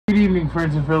evening,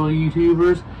 friends and fellow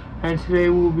YouTubers, and today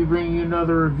we'll be bringing you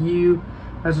another review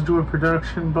as a joint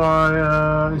production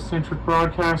by Eccentric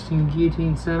Broadcasting and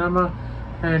Guillotine Cinema,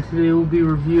 and today we'll be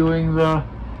reviewing the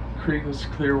Creedence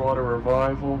Clearwater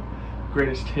Revival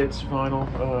Greatest Hits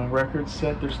vinyl record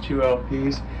set. There's 2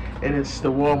 LPs, and it's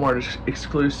the Walmart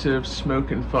exclusive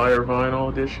Smokin' Fire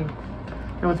vinyl edition.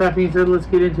 And with that being said, let's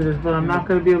get into this, but I'm not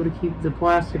going to be able to keep the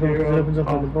plastic on because it opens up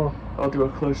like a ball. I'll do a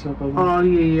close-up of it. Oh,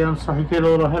 yeah, I'm sorry, I get a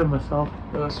little ahead of myself.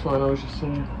 No, that's fine, I was just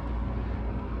saying.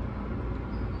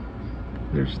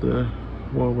 There's the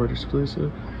Walmart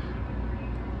exclusive.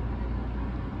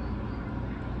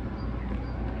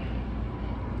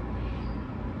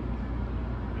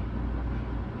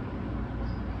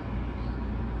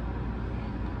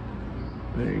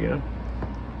 There you go.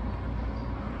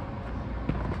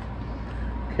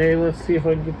 Okay, let's see if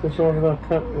I can get this off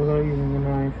without using the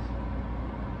knife.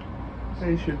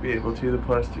 You should be able to. The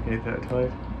plastic ain't that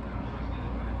tight.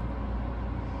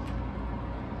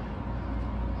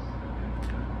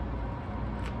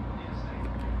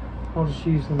 I'll just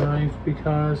use the knife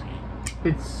because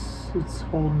it's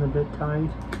holding a bit tight.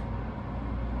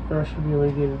 But I should be able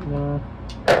to get it now.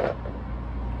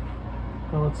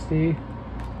 Now let's see.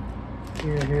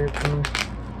 Here it comes.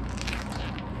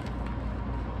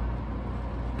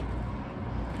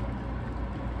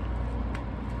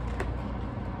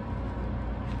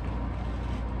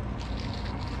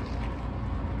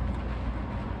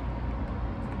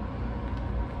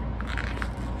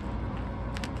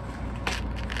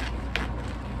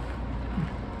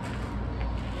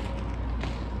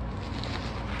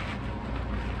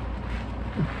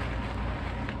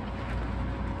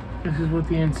 This is what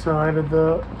the inside of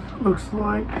the looks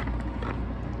like.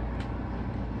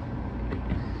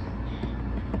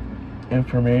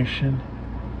 Information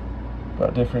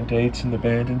about different dates in the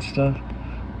band and stuff.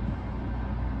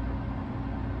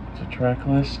 It's a track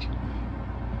list.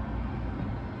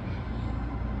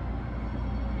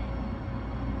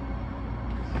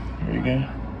 Here you go.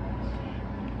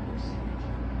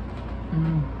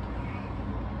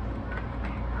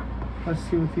 Let's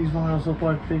see what these vinyls look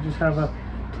like. They just have a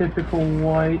typical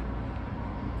white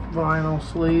vinyl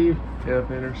sleeve. Yeah,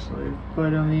 inner sleeve.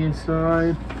 But on the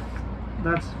inside,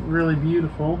 that's really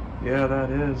beautiful. Yeah,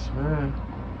 that is, man.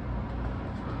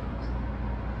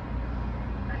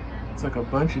 It's like a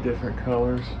bunch of different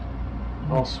colors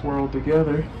all swirled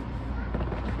together.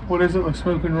 What is it, like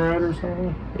Smokin' Red or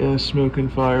something? Yeah, Smokin'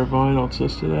 Fire vinyl it's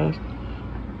listed as.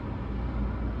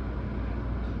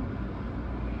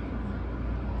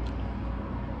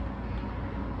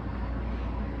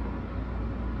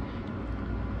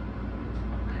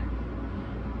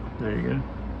 There you go.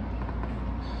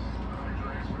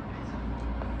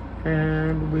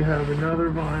 And we have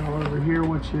another vinyl over here,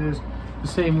 which is the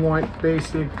same white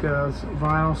basic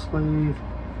vinyl sleeve,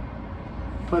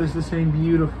 but it's the same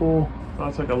beautiful. Oh,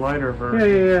 it's like a lighter version.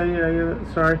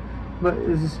 Yeah. Sorry, but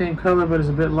it's the same color, but it's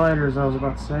a bit lighter, as I was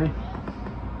about to say.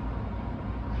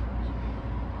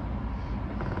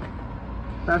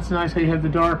 That's nice how you have the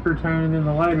darker tone and then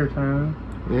the lighter tone.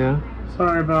 Yeah.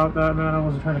 Sorry about that, man. I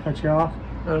wasn't trying to cut you off.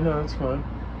 Oh, no, that's fine.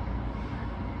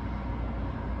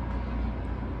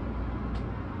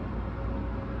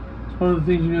 One of the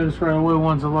things you notice right away,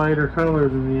 one's a lighter color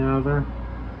than the other,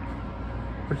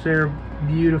 which they're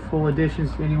beautiful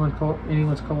additions to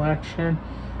anyone's collection,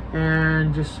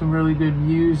 and just some really good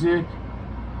music.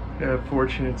 Yeah,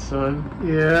 Fortunate Son.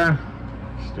 Yeah.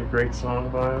 Just a great song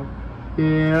by him.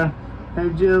 Yeah.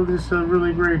 And just a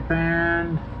really great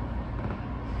band.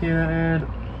 Yeah, and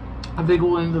I think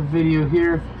we'll end the video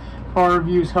here. If our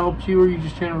reviews helped you or you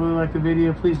just generally like the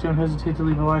video, please don't hesitate to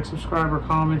leave a like, subscribe, or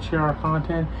comment, share our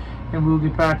content, and we'll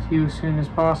get back to you as soon as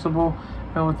possible.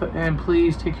 And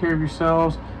please take care of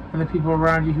yourselves and the people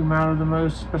around you who matter the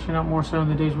most, especially not more so in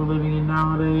the days we're living in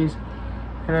nowadays.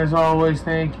 And as always,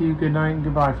 thank you, good night, and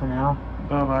goodbye for now.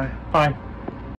 Bye-bye. Bye.